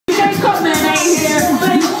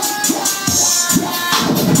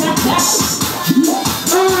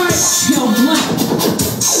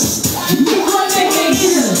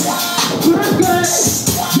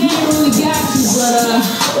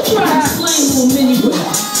them anywhere.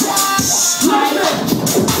 Like,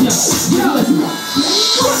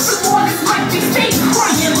 Mornings like they stay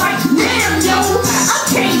crying like, damn, yo, I'm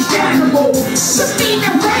caged animal, defeating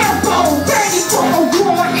Rambo, ready for a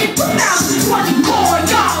war in 2024.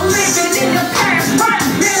 Y'all living in the past, right?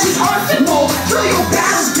 Barely arsenal, through your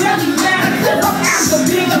battles barely matter, cause I'm after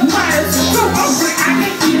being a minor. So hungry, I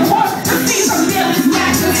can eat horse, the things are millions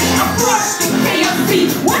matches. I'm crushed in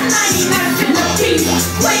KFC, 199 cents a piece,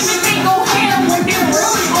 claiming they go ham when they're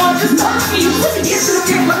really all just turkey. Pussy gets to the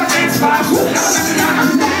game like an X5,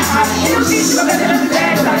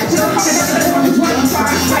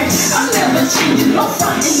 I'm never changing, no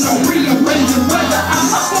fronting, no rearranging. Whether I'm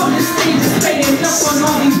up on the stage or staying up on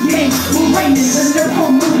all these games, we're raining, the lyrical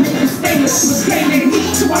movement is stainless. We're gaining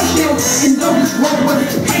heat to our shield, and though this road was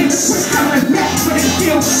painless, we're coming back for the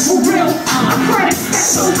kill. For real, our credits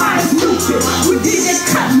that's so high as stupid. We did it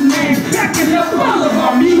cutting, man, backing up all of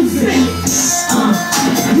our music.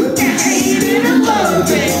 You can hate it or love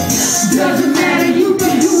it, doesn't matter, you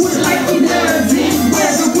can do it like he does it.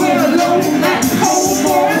 Whether we're alone at home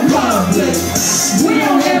or in public, we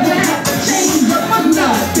don't ever have to change up for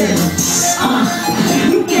nothing.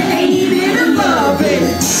 You can hate it or love it,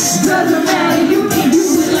 doesn't matter, you can do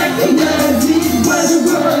it like he does it. Whether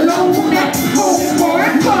we're alone at home or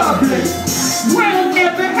in public, we don't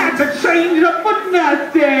ever have to change up for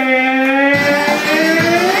nothing.